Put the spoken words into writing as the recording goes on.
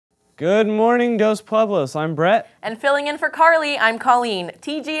Good morning, Dos Pueblos. I'm Brett. And filling in for Carly, I'm Colleen.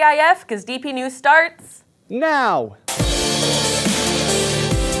 TGIF, because DP News starts now.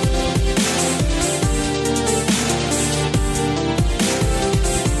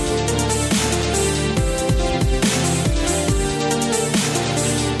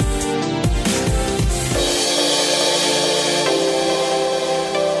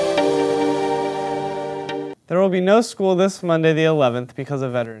 There will be no school this Monday, the 11th, because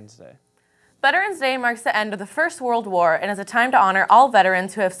of Veterans Day. Veterans Day marks the end of the First World War and is a time to honor all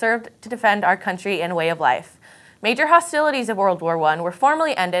veterans who have served to defend our country and way of life. Major hostilities of World War I were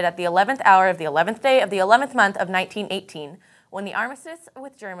formally ended at the 11th hour of the 11th day of the 11th month of 1918, when the armistice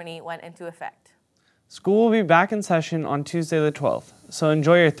with Germany went into effect. School will be back in session on Tuesday the 12th, so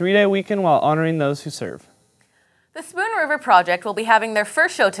enjoy your 3-day weekend while honoring those who serve. The Spoon River Project will be having their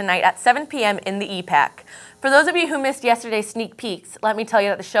first show tonight at 7 p.m. in the EPAC. For those of you who missed yesterday's sneak peeks, let me tell you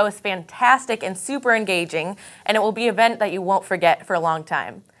that the show is fantastic and super engaging, and it will be an event that you won't forget for a long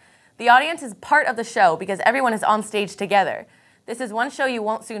time. The audience is part of the show because everyone is on stage together. This is one show you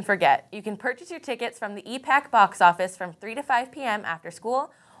won't soon forget. You can purchase your tickets from the EPAC box office from 3 to 5 p.m. after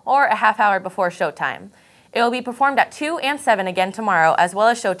school or a half hour before showtime. It will be performed at 2 and 7 again tomorrow, as well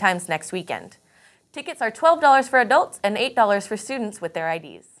as showtimes next weekend. Tickets are $12 for adults and $8 for students with their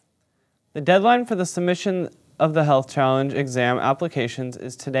IDs. The deadline for the submission of the Health Challenge exam applications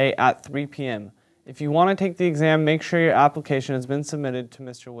is today at 3 p.m. If you want to take the exam, make sure your application has been submitted to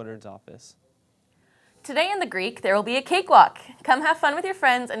Mr. Woodard's office. Today in the Greek, there will be a cakewalk. Come have fun with your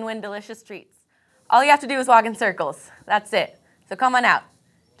friends and win delicious treats. All you have to do is walk in circles. That's it. So come on out.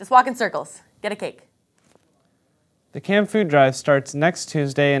 Just walk in circles. Get a cake. The canned food drive starts next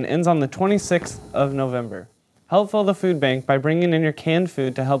Tuesday and ends on the 26th of November. Help fill the food bank by bringing in your canned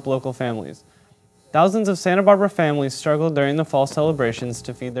food to help local families. Thousands of Santa Barbara families struggled during the fall celebrations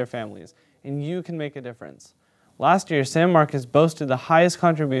to feed their families, and you can make a difference. Last year, San Marcos boasted the highest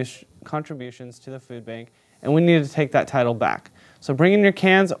contributions to the food bank, and we need to take that title back. So bring in your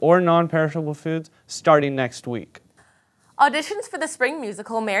cans or non-perishable foods starting next week. Auditions for the spring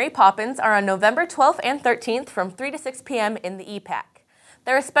musical Mary Poppins are on November 12th and 13th from 3 to 6 p.m. in the EPAC.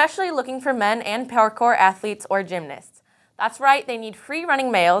 They're especially looking for men and parkour athletes or gymnasts. That's right, they need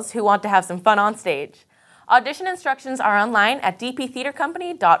free-running males who want to have some fun on stage. Audition instructions are online at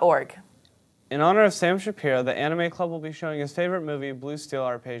dptheatercompany.org. In honor of Sam Shapiro, the Anime Club will be showing his favorite movie, Blue Steel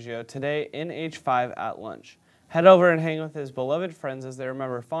Arpeggio, today in H5 at lunch. Head over and hang with his beloved friends as they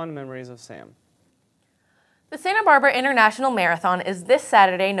remember fond memories of Sam. The Santa Barbara International Marathon is this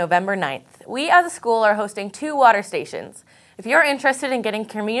Saturday, November 9th. We as a school are hosting 2 water stations. If you're interested in getting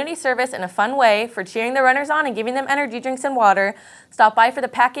community service in a fun way for cheering the runners on and giving them energy drinks and water, stop by for the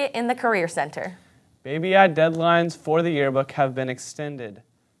packet in the Career Center. Baby ad deadlines for the yearbook have been extended.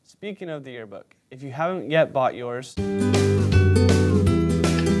 Speaking of the yearbook, if you haven't yet bought yours...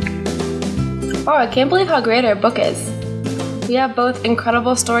 Wow, I can't believe how great our book is. We have both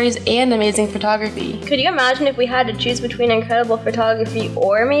incredible stories and amazing photography. Could you imagine if we had to choose between incredible photography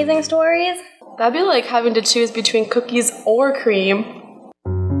or amazing stories? That'd be like having to choose between cookies or cream.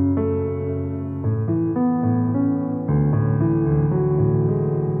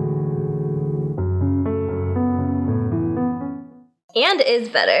 And is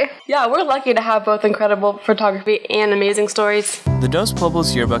better. Yeah, we're lucky to have both incredible photography and amazing stories. The Dos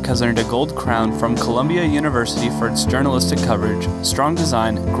Pueblos yearbook has earned a gold crown from Columbia University for its journalistic coverage, strong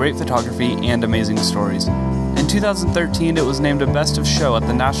design, great photography, and amazing stories. In 2013, it was named a Best of Show at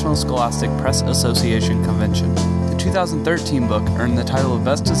the National Scholastic Press Association Convention. The 2013 book earned the title of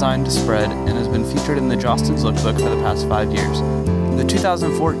Best Design to Spread and has been featured in the Jostens Lookbook for the past 5 years. The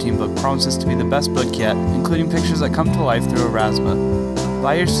 2014 book promises to be the best book yet, including pictures that come to life through Erasmus.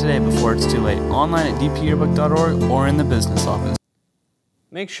 Buy yours today before it's too late, online at dpyearbook.org or in the business office.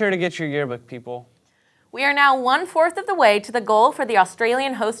 Make sure to get your yearbook, people. We are now 1/4 of the way to the goal for the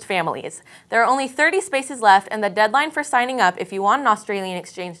Australian host families. There are only 30 spaces left, and the deadline for signing up if you want an Australian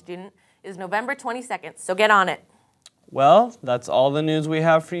exchange student is November 22nd, so get on it. Well, that's all the news we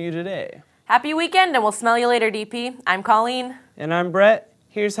have for you today. Happy weekend, and we'll smell you later, DP. I'm Colleen. And I'm Brett.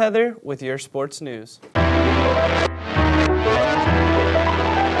 Here's Heather with your sports news.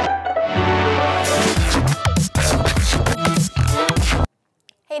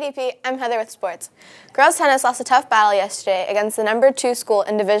 Hey DP, I'm Heather with sports. Girls tennis lost a tough battle yesterday against the number 2 school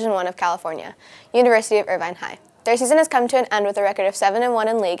in Division I of California, University of Irvine High. Their season has come to an end with a record of 7-1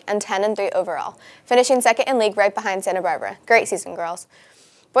 in league and 10-3 overall, finishing second in league right behind Santa Barbara. Great season, girls.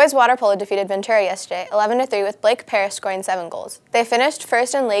 Boys water polo defeated Ventura yesterday, 11-3, with Blake Parrish scoring 7 goals. They finished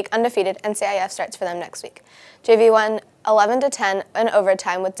first in league undefeated, and CIF starts for them next week. JV won 11-10 in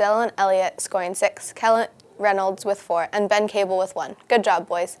overtime, with Dylan Elliott scoring 6, Kellen Reynolds with 4, and Ben Cable with 1. Good job,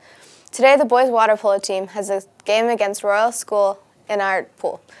 boys. Today, the boys water polo team has a game against Royal School in our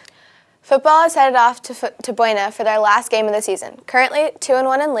pool. Football is headed off to Buena for their last game of the season. Currently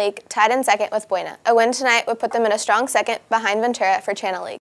 2-1 in league, tied in second with Buena. A win tonight would put them in a strong second behind Ventura for Channel League.